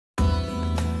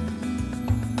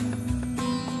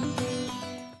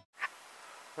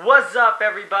What's up,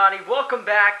 everybody? Welcome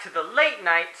back to the Late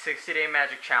Night 60-Day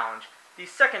Magic Challenge, the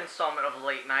second installment of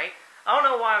Late Night. I don't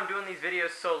know why I'm doing these videos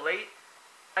so late.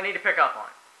 I need to pick up on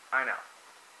it. I know.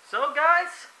 So,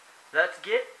 guys, let's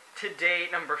get to day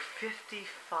number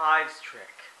 55's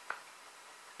trick.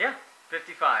 Yeah,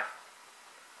 55.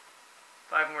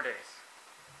 5 more days.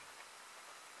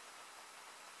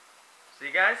 See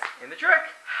you guys in the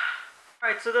trick.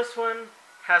 Alright, so this one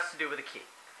has to do with a key.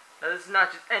 Now, this is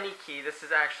not just any key, this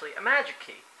is actually a magic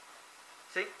key.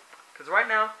 See? Because right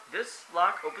now, this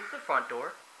lock opens the front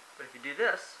door, but if you do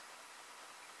this,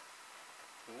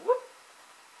 whoop,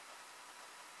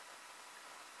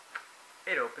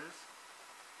 it opens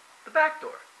the back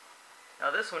door. Now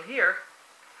this one here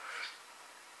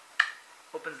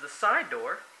opens the side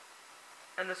door,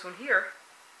 and this one here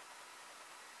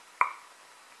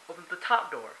opens the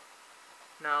top door.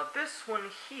 Now this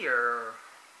one here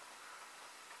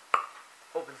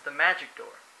opens the magic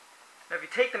door. Now if you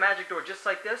take the magic door just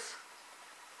like this,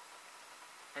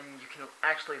 and you can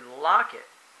actually lock it,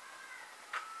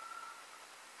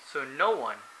 so no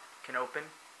one can open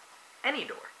any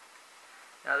door.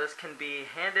 Now this can be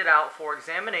handed out for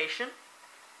examination,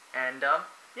 and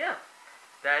yeah,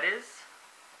 that is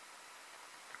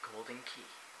the golden key.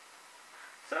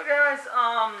 So guys,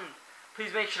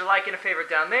 please make sure to like and a favorite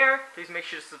down there. Please make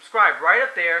sure to subscribe right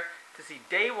up there to see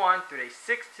day 1 through day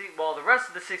 60, well, the rest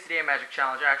of the 60-Day Magic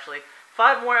Challenge, actually.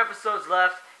 5 more episodes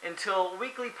left until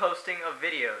weekly posting of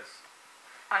videos.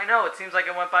 I know, it seems like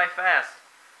it went by fast.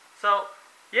 So,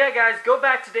 yeah, guys, go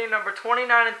back to day number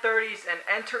 29 and 30s and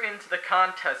enter into the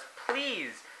contest,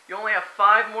 please. You only have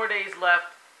 5 more days left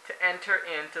to enter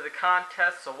into the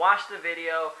contest, so watch the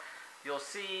video. You'll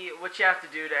see what you have to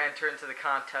do to enter into the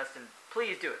contest, and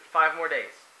please do it. 5 more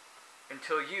days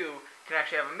until you can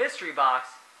actually have a mystery box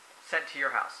sent to your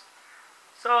house.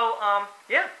 So,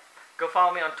 yeah, go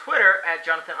follow me on Twitter at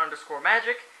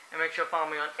Jonathan_Magic, and make sure to follow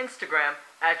me on Instagram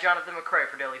at Jonathan McCray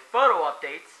for daily photo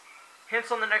updates,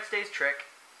 hints on the next day's trick,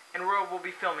 and where we'll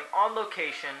be filming on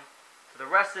location for the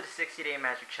rest of the 60-Day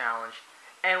Magic Challenge,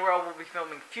 and where we'll be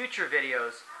filming future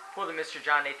videos for the Mr.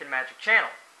 John Nathan Magic channel.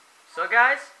 So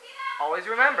guys, always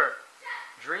remember,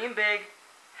 dream big,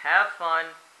 have fun,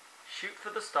 shoot for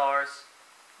the stars,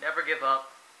 never give up,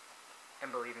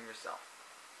 and believe in yourself.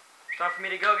 It's time for me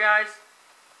to go, guys.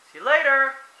 See you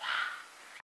later!